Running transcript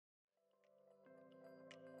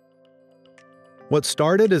What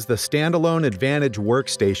started as the standalone Advantage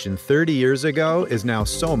workstation 30 years ago is now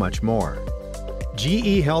so much more.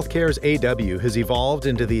 GE Healthcare's AW has evolved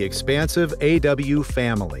into the expansive AW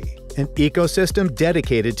family, an ecosystem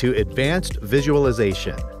dedicated to advanced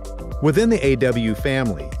visualization. Within the AW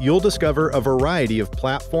family, you'll discover a variety of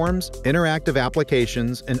platforms, interactive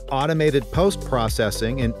applications, and automated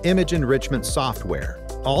post-processing and image enrichment software,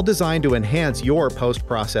 all designed to enhance your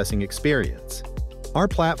post-processing experience. Our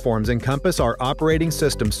platforms encompass our operating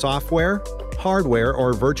system software, hardware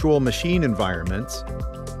or virtual machine environments,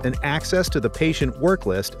 and access to the patient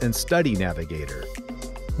worklist and study navigator.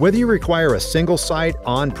 Whether you require a single-site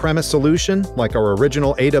on-premise solution like our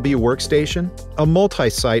original AW workstation, a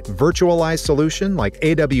multi-site virtualized solution like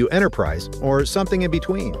AW Enterprise, or something in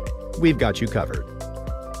between, we've got you covered.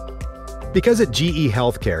 Because at GE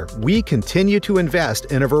Healthcare, we continue to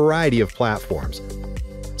invest in a variety of platforms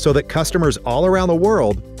so that customers all around the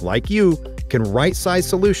world, like you, can right-size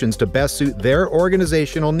solutions to best suit their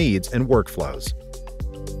organizational needs and workflows.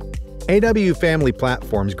 AW Family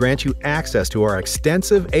platforms grant you access to our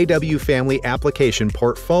extensive AW Family application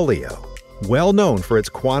portfolio, well known for its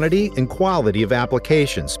quantity and quality of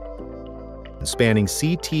applications, spanning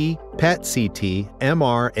CT, PET-CT,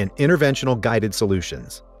 MR, and interventional guided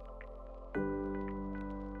solutions.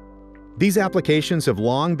 These applications have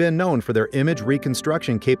long been known for their image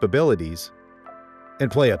reconstruction capabilities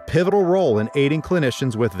and play a pivotal role in aiding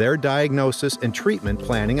clinicians with their diagnosis and treatment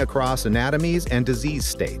planning across anatomies and disease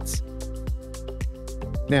states.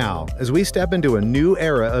 Now, as we step into a new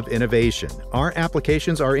era of innovation, our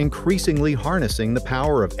applications are increasingly harnessing the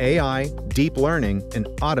power of AI, deep learning, and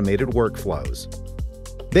automated workflows.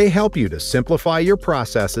 They help you to simplify your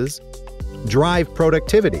processes, drive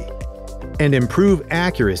productivity, and improve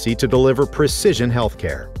accuracy to deliver precision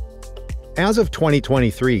healthcare. As of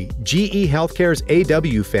 2023, GE Healthcare's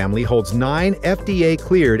AW family holds 9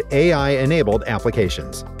 FDA-cleared AI-enabled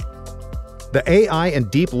applications. The AI and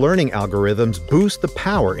deep learning algorithms boost the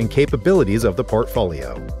power and capabilities of the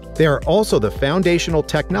portfolio. They are also the foundational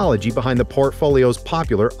technology behind the portfolio's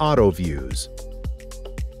popular AutoViews.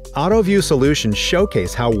 AutoView solutions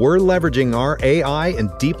showcase how we're leveraging our AI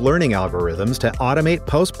and deep learning algorithms to automate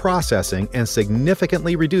post-processing and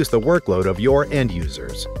significantly reduce the workload of your end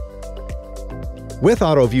users. With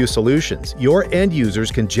AutoView solutions, your end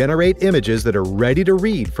users can generate images that are ready to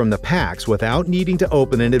read from the PACS without needing to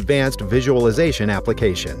open an advanced visualization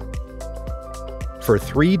application. For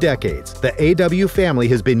 3 decades, the AW family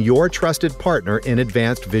has been your trusted partner in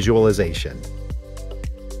advanced visualization.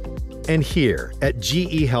 And here at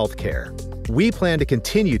GE Healthcare, we plan to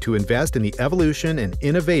continue to invest in the evolution and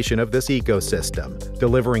innovation of this ecosystem,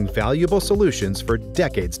 delivering valuable solutions for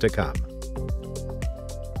decades to come.